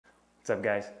up,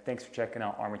 guys? Thanks for checking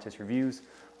out Armatis Reviews.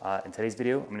 In today's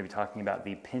video, I'm going to be talking about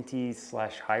the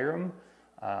Pinty/Hiram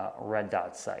red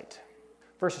dot sight.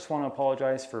 First, just want to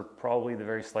apologize for probably the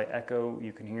very slight echo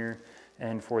you can hear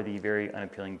and for the very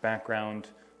unappealing background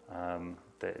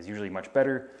that is usually much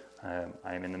better.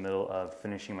 I am in the middle of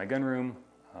finishing my gun room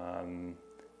and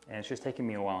it's just taking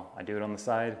me a while. I do it on the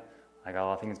side. I got a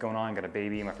lot of things going on. I got a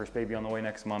baby, my first baby on the way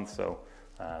next month, so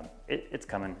it's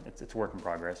coming. It's a work in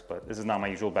progress, but this is not my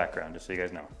usual background, just so you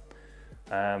guys know.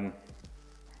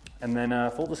 And then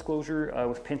full disclosure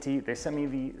with Pinty, they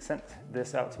sent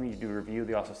this out to me to do a review.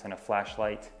 They also sent a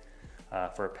flashlight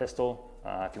for a pistol,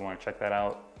 if you want to check that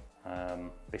out.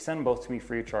 They sent them both to me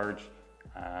free of charge.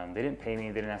 They didn't pay me,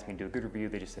 they didn't ask me to do a good review.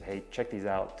 They just said, hey, check these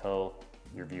out, tell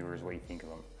your viewers what you think of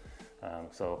them.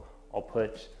 So I'll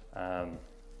put a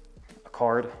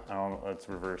card, I don't know, it's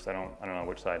reversed, I don't know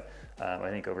which side,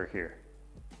 I think over here,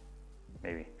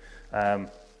 maybe.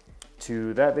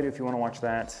 To that video if you want to watch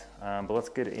that, but let's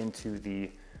get into the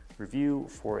review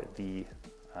for the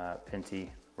Pinty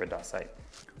red dot sight.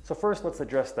 So first, let's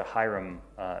address the Hiram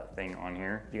thing on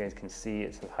here. You guys can see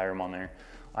it says Hiram on there.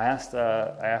 I asked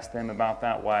them about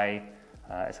that, why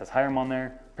it says Hiram on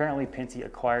there. Apparently Pinty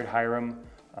acquired Hiram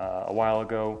a while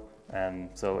ago,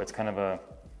 and so it's kind of a,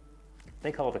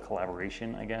 they call it a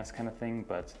collaboration, I guess, kind of thing,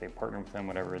 but they partnered with them,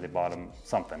 whatever, they bought them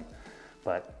something.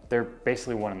 But they're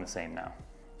basically one and the same now.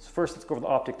 So first, let's go over the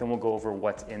optic, then we'll go over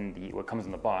what comes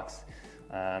in the box.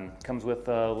 Comes with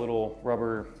a little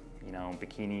rubber, you know,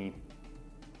 bikini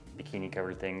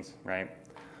covered things, right?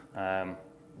 It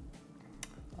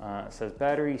says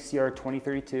battery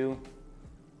CR2032,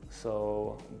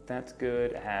 so that's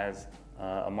good. It has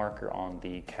a marker on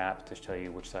the cap to tell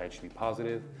you which side should be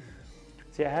positive.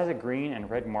 See, it has a green and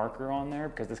red marker on there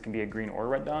because this can be a green or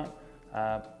red dot.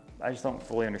 I just don't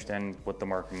fully understand what the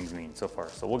markings mean so far,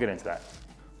 so we'll get into that.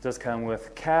 It does come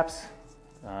with caps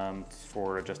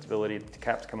for adjustability. The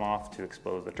caps come off to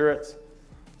expose the turrets,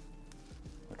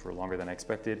 which were longer than I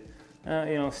expected.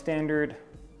 You know, standard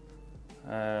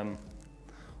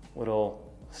little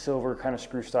silver kind of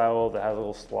screw style that has a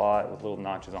little slot with little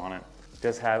notches on it. It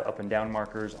does have up and down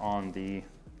markers on the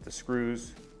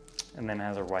screws, and then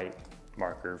has a right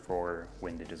marker for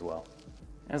windage as well.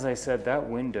 As I said, that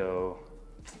window,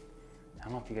 I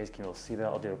don't know if you guys can able to see that.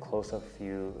 I'll do a close-up if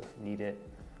you need it.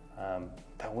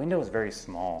 That window is very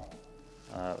small.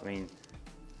 I mean,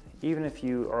 even if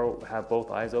you have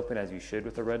both eyes open, as you should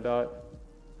with the red dot,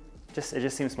 it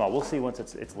just seems small. We'll see once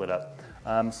it's lit up.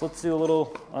 So let's do a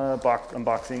little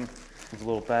unboxing. There's a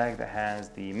little bag that has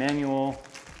the manual,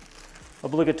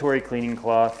 obligatory cleaning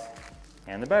cloth,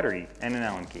 and the battery, and an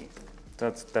Allen key. So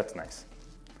that's nice.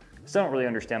 Still don't really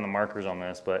understand the markers on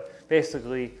this, but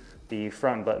basically the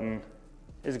front button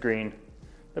is green,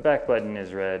 the back button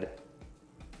is red,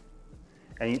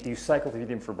 and you cycle through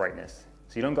them for brightness.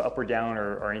 So you don't go up or down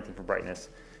or anything for brightness.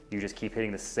 You just keep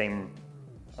hitting the same,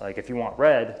 like if you want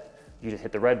red, you just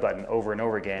hit the red button over and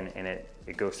over again, and it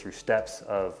goes through steps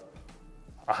of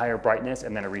a higher brightness,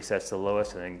 and then it resets to the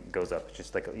lowest, and then goes up. It's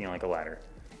just like, you know, like a ladder.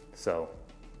 So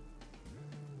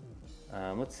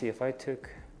let's see, if I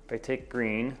take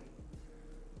green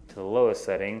to the lowest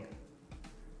setting,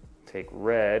 take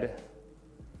red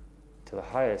to the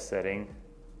highest setting.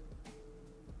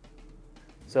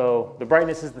 So the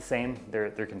brightness is the same. They're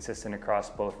consistent across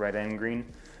both red and green.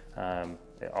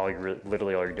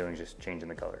 Literally all you're doing is just changing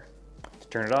the color. To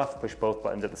turn it off, push both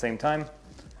buttons at the same time.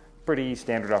 Pretty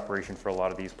standard operation for a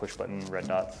lot of these push button red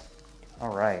dots.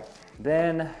 All right,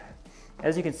 then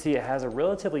as you can see, it has a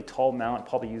relatively tall mount.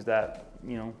 Probably use that,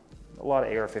 you know, a lot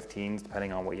of AR-15s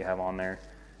depending on what you have on there.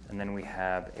 And then we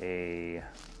have a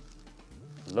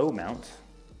low mount.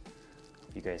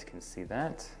 If you guys can see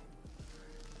that.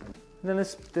 And then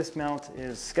this mount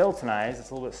is skeletonized.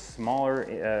 It's a little bit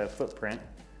smaller footprint.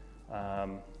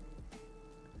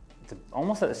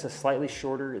 It's just slightly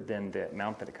shorter than the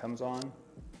mount that it comes on.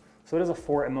 So it is a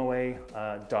 4 MOA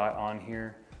dot on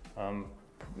here.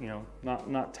 You know,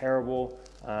 not terrible.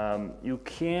 You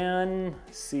can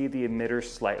see the emitter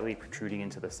slightly protruding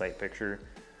into the sight picture.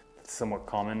 It's somewhat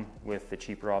common with the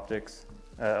cheaper optics.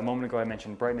 A moment ago I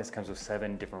mentioned brightness comes with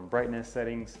 7 different brightness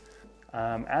settings.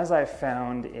 As I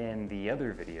found in the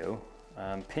other video,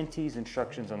 Pinty's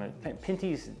instructions on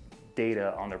Pinty's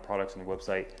data on their products on their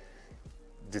website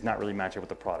does not really match up with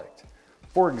the product.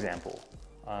 For example,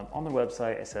 on the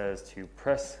website it says to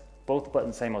press both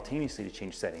buttons simultaneously to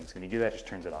change settings. When you do that, it just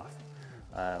turns it off.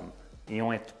 You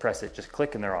only have to press it, just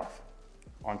click and they're off.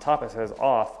 On top it says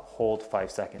off, hold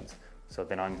 5 seconds. So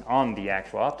then on the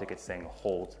actual optic, it's saying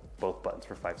hold both buttons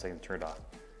for 5 seconds, turn it off.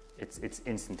 It's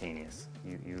instantaneous.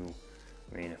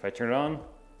 I mean, if I turn it on,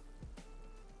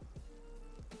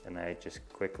 and I just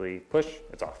quickly push,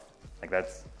 it's off. Like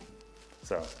that's,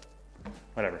 so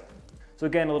whatever. So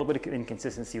again, a little bit of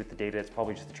inconsistency with the data. It's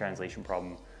probably just a translation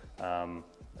problem.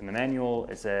 In the manual,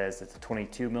 it says it's a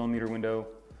 22 millimeter window.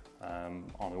 On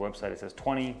the website, it says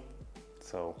 20.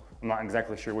 So I'm not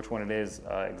exactly sure which one it is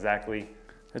exactly.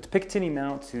 It's a Picatinny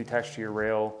mount to attach to your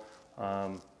rail.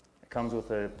 It comes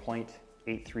with a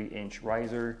 0.83 inch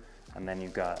riser, and then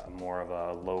you've got more of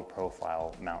a low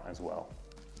profile mount as well.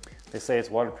 They say it's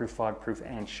waterproof, fog-proof,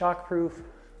 and shock-proof.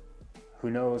 Who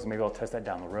knows, maybe I'll test that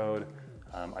down the road.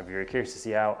 I'd be very curious to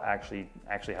see how actually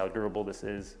how durable this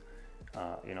is.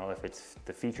 You know, if it's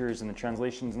the features and the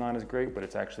translation's not as great, but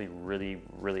it's actually really,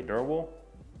 really durable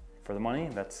for the money,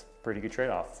 that's pretty good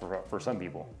trade-off for some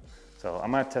people. So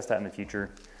I'm gonna test that in the future.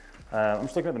 I'm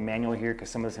just looking at the manual here because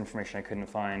some of this information I couldn't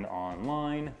find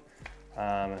online.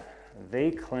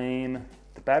 They claim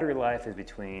the battery life is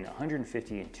between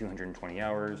 150 and 220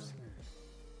 hours.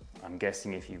 I'm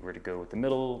guessing if you were to go with the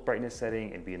middle brightness setting,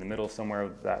 it'd be in the middle somewhere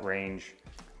with that range.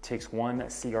 It takes one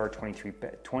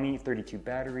CR2032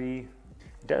 battery.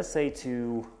 It does say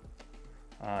to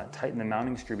tighten the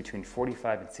mounting screw between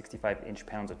 45 and 65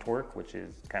 inch-pounds of torque, which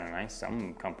is kind of nice.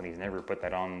 Some companies never put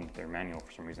that on their manual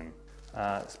for some reason.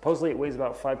 Supposedly it weighs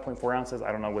about 5.4 ounces.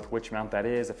 I don't know with which mount that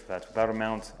is, if that's without a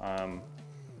mount. I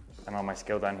don't have my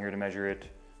scale down here to measure it,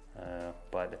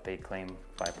 but they claim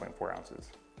 5.4 ounces.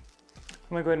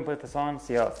 I'm gonna go ahead and put this on,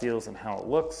 see how it feels and how it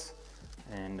looks,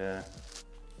 and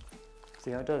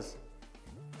see how it does.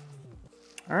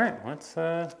 All right, let's,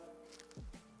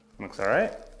 looks all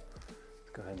right.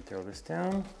 Let's go ahead and throw this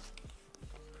down.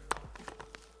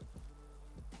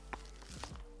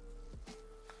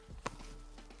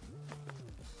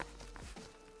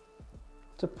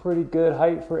 It's a pretty good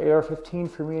height for AR-15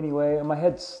 for me anyway. My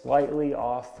head's slightly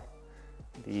off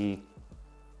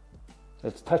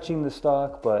it's touching the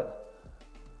stock, but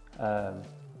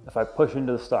if I push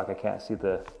into the stock, I can't see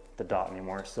the dot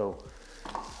anymore. So,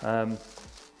 you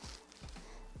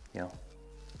know,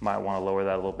 might want to lower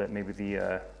that a little bit. Maybe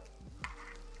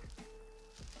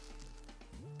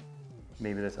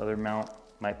maybe this other mount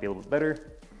might be a little bit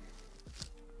better.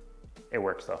 It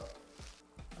works though.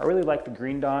 I really like the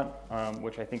green dot,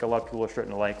 which I think a lot of people are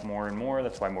starting to like more and more.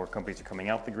 That's why more companies are coming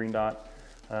out with the green dot.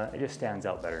 It just stands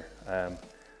out better. I'll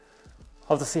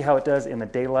have to see how it does in the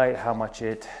daylight, how much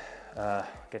it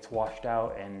gets washed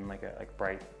out in like a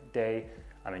bright day.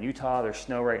 I'm in Utah, there's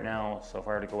snow right now, so if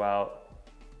I were to go out,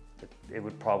 it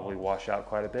would probably wash out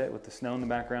quite a bit with the snow in the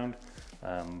background,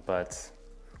 but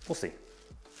we'll see.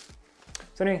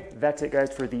 So anyway, that's it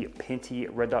guys for the Pinty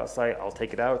Red Dot sight. I'll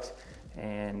take it out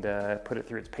and put it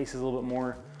through its paces a little bit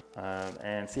more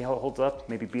and see how it holds up.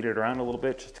 Maybe beat it around a little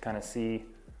bit just to kind of see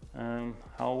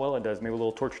how well it does. Maybe a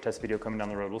little torture test video coming down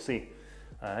the road. We'll see.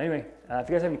 Anyway, if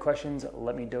you guys have any questions,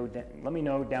 let me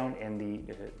know down in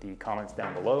the comments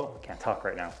down below. I can't talk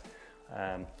right now.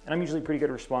 And I'm usually pretty good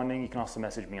at responding. You can also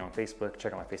message me on Facebook.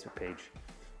 Check out my Facebook page,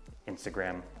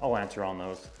 Instagram. I'll answer on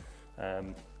those.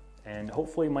 And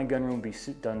hopefully my gun room will be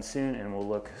done soon and will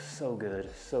look so good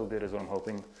is what I'm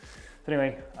hoping. So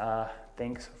anyway,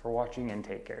 thanks for watching and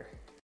take care.